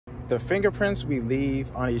The fingerprints we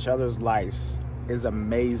leave on each other's lives is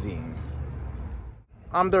amazing.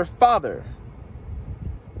 I'm their father.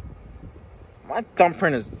 My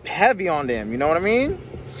thumbprint is heavy on them, you know what I mean?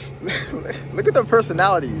 Look at their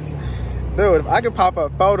personalities. Dude, if I could pop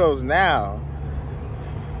up photos now,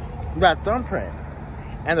 that thumbprint.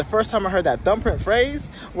 And the first time I heard that thumbprint phrase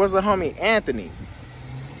was the homie Anthony,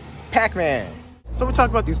 Pac-Man. So we talk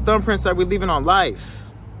about these thumbprints that we're leaving on life.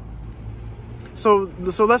 So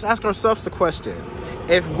let's ask ourselves the question.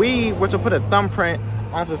 If we were to put a thumbprint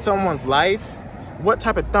onto someone's life, what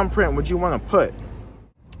type of thumbprint would you want to put?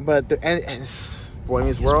 But Boy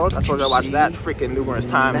Meets World, I told you I watched that freaking numerous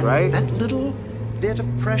times, right? That little bit of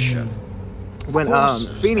pressure. When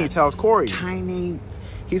Feeney tells Corey,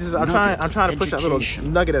 he says, I'm trying to push that little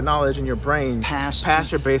nugget of knowledge in your brain,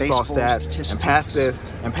 past your baseball stats, and past this,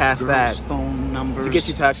 and past that, to get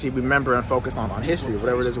you to actually remember and focus on history,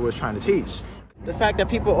 whatever it is we're trying to teach. The fact that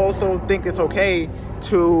people also think it's okay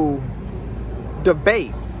to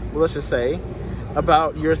debate, let's just say,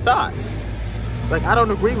 about your thoughts. Like, I don't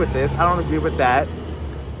agree with this, I don't agree with that,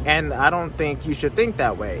 and I don't think you should think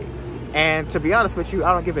that way. And to be honest with you,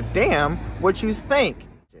 I don't give a damn what you think.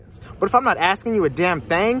 But if I'm not asking you a damn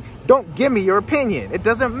thing, don't give me your opinion. It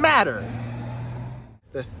doesn't matter.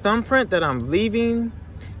 The thumbprint that I'm leaving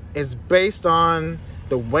is based on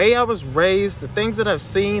the way I was raised, the things that I've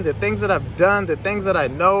seen, the things that I've done, the things that I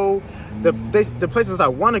know, the places I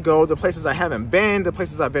want to go, the places I haven't been, the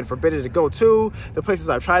places I've been forbidden to go to, the places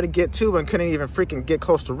I've tried to get to and couldn't even freaking get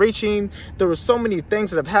close to reaching. There were so many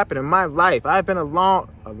things that have happened in my life. I've been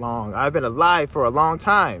I've been alive for a long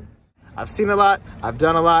time. I've seen a lot, I've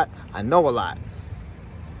done a lot, I know a lot.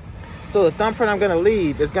 So the thumbprint I'm gonna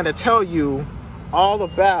leave is gonna tell you all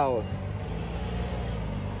about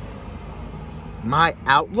my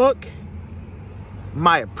outlook,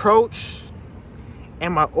 my approach,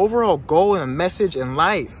 and my overall goal and message in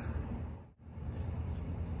life.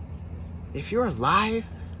 If you're alive,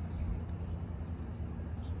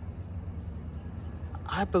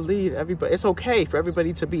 I believe it's okay for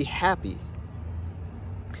everybody to be happy.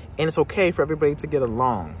 And it's okay for everybody to get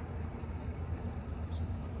along.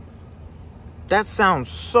 That sounds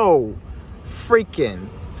so freaking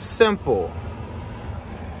simple.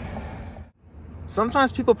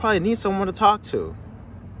 Sometimes people probably need someone to talk to.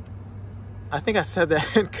 I think I said that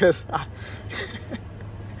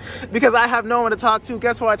because I have no one to talk to.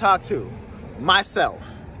 Guess who I talk to? Myself.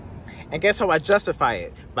 And guess how I justify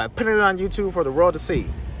it? By putting it on YouTube for the world to see.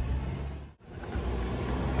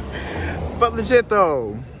 But legit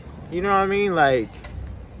though, you know what I mean? Like,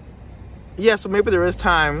 yeah, so maybe there is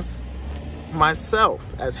times myself,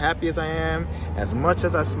 as happy as I am, as much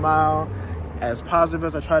as I smile, as positive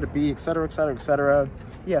as I try to be, etc., etc., etc.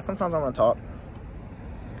 Yeah, sometimes I want to talk.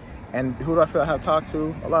 And who do I feel I have to talk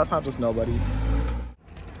to? A lot of times, just nobody.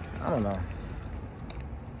 I don't know.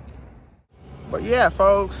 But yeah,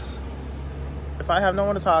 folks, if I have no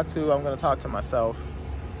one to talk to, I'm going to talk to myself.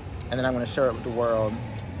 And then I'm going to share it with the world.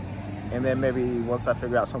 And then maybe once I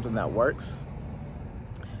figure out something that works,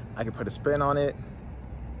 I can put a spin on it,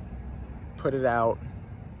 put it out,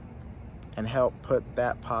 and help put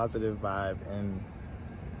that positive vibe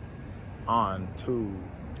onto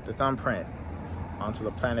the thumbprint, onto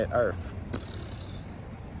the planet Earth.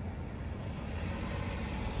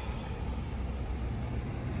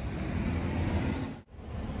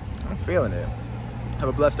 I'm feeling it. Have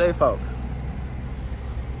a blessed day, folks.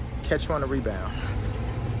 Catch you on the rebound.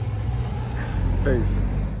 Peace.